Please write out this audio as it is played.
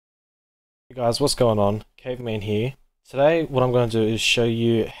Hey guys, what's going on? Caveman here. Today what I'm going to do is show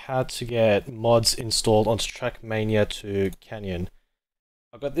you how to get mods installed onto TrackMania to Canyon.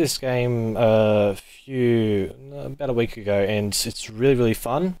 I got this game about a week ago, and it's really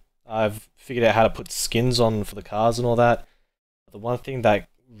fun. I've figured out how to put skins on for the cars and all that. The one thing that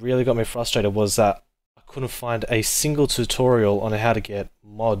really got me frustrated was that I couldn't find a single tutorial on how to get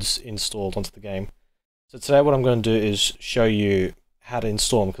mods installed onto the game. So today what I'm going to do is show you how to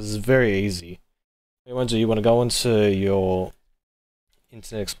install them, because it's very easy. What you want to do, you want to go into your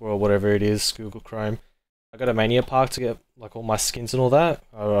Internet Explorer, whatever it is, Google Chrome. I got a Mania Park to get like all my skins and all that.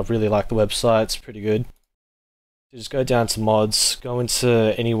 I really like the website, it's pretty good. So just go down to mods, go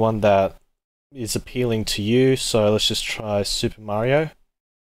into anyone that is appealing to you. So let's just try Super Mario.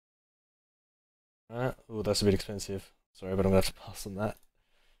 Alright, oh, that's a bit expensive. Sorry, but I'm gonna have to pass on that.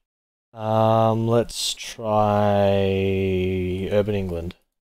 Let's try Urban England.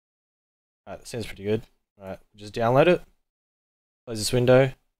 Alright, that sounds pretty good. Alright, just download it, close this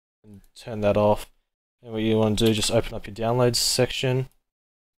window, and turn that off. And what you want to do, just open up your downloads section,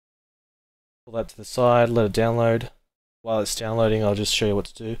 pull that to the side, let it download. While it's downloading, I'll just show you what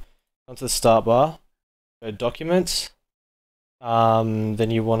to do. Onto the start bar, go to Documents, then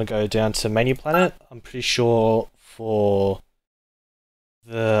you want to go down to Menu Planet. I'm pretty sure for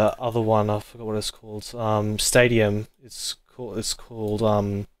the other one, I forgot what it's called. Stadium. It's called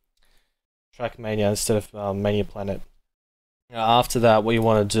TrackMania instead of Mania Planet. Now after that, what you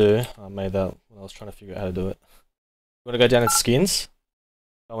want to do, I made that when I was trying to figure out how to do it. You want to go down in Skins,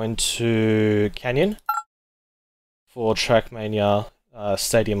 go into Canyon for TrackMania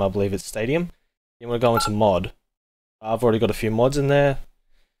Stadium. I believe it's Stadium. You want to go into Mod. I've already got a few mods in there.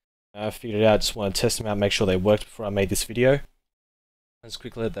 I figured it out. Just want to test them out, make sure they worked before I made this video. Let's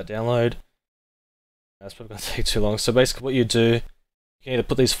quickly let that download. That's probably going to take too long. So basically what you do, you can either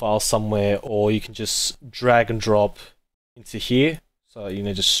put these files somewhere, or you can just drag and drop into here. So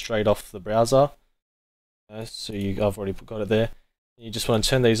just straight off the browser. So I've already got it there. You just want to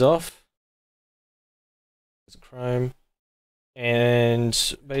turn these off. There's Chrome.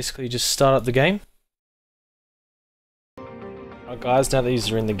 And basically just start up the game. Alright guys, now that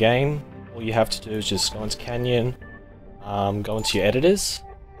these are in the game, all you have to do is just go into Canyon. Go into your editors,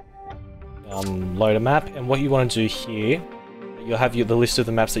 load a map, and what you want to do here, you'll have the list of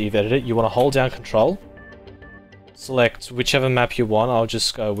the maps that you've edited. You want to hold down Control, select whichever map you want. I'll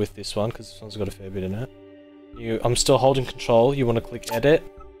just go with this one because this one's got a fair bit in it. I'm still holding Control. You want to click Edit,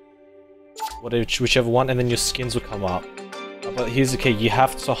 whichever one, and then your skins will come up. But here's the key: you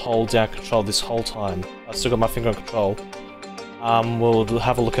have to hold down Control this whole time. I've still got my finger on Control. We'll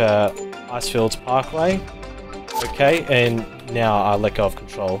have a look at Icefields Parkway. Okay, and now I let go of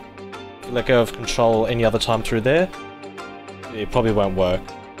Control. If you let go of Control any other time through there, it probably won't work.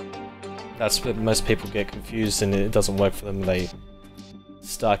 That's what most people get confused, and it doesn't work for them. They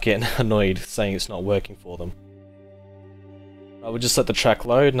start getting annoyed saying it's not working for them. I will just let the track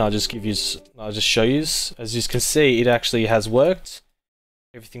load, and I'll just show you. As you can see, it actually has worked.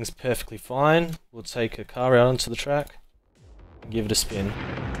 Everything's perfectly fine. We'll take a car out onto the track and give it a spin.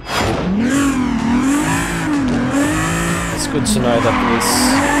 It's good to know that this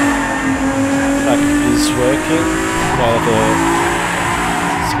track is working, that the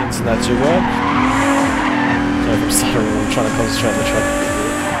skins and that do work. Sorry, I'm trying to concentrate on the track.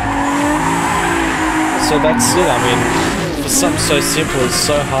 So that's it. I mean, for something so simple, it's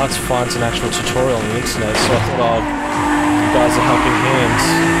so hard to find an actual tutorial on the internet, so I thought you guys are helping hands.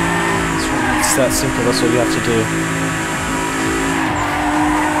 It's that simple, that's all you have to do.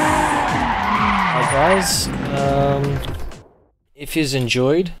 Alright guys, if you've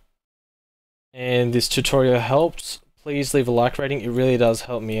enjoyed and this tutorial helped, please leave a like rating. It really does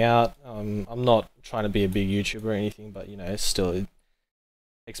help me out. I'm not trying to be a big YouTuber or anything, but still it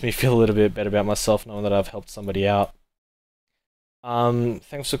makes me feel a little bit better about myself knowing that I've helped somebody out.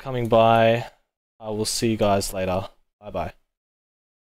 Thanks for coming by. I will see you guys later. Bye bye.